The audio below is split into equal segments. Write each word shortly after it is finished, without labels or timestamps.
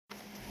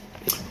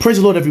Praise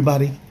the Lord,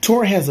 everybody.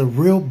 Torah has a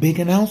real big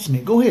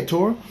announcement. Go ahead,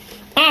 Torah.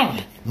 Oh,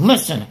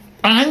 listen,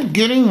 I'm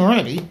getting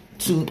ready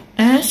to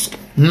ask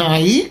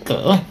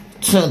Naika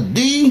to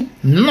be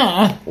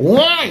my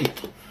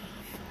wife.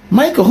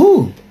 Micah,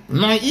 who?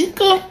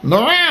 Naika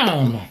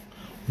Brown.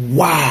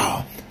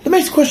 Wow. The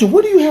next question,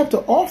 what do you have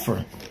to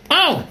offer?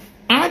 Oh,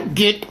 I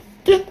get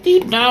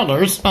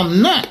 $50 a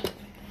month.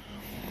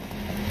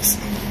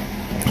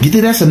 You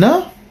think that's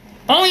enough?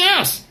 Oh,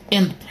 yes.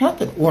 In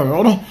perfect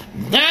world,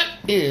 that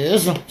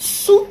is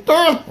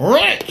super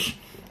rich.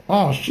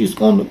 Oh, she's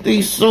going to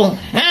be so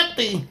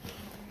happy.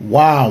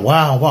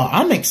 Wow.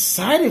 I'm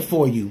excited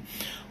for you.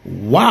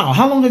 Wow.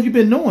 How long have you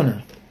been knowing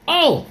her?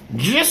 Oh,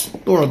 just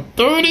for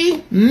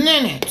 30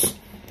 minutes.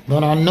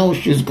 But I know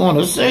she's going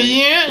to say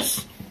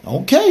yes.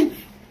 Okay.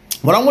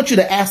 But I want you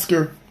to ask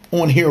her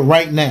on here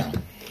right now.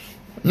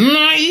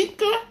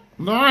 Naika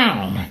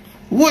Brown,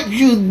 would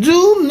you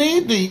do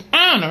me the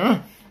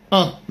honor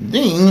of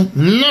being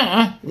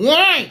my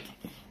wife?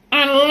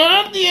 I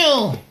love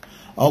you.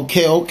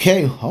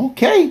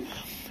 Okay.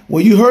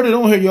 Well, you heard it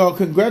on here, y'all.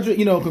 Congratulate.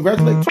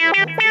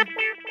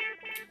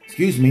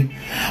 Excuse me.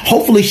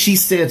 Hopefully she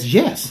says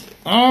yes.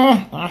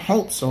 I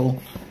hope so.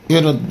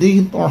 It'll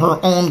be for her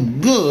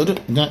own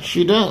good that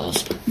she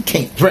does. You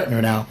can't threaten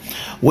her now.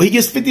 Well, he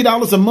gets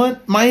 $50 a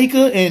month,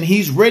 Micah, and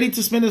he's ready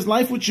to spend his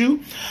life with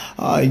you.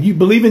 You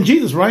believe in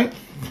Jesus, right?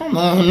 Come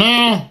on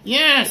now.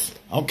 Yes.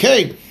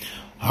 Okay.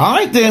 All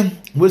right, then.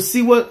 We'll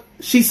see what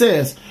she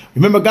says.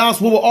 Remember, God's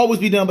will always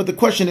be done, but the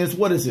question is,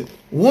 what is it?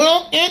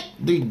 Will it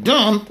be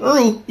done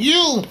through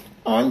you?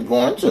 I'm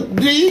going to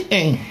be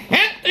a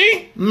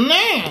happy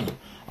man.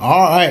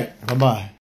 All right. Bye-bye.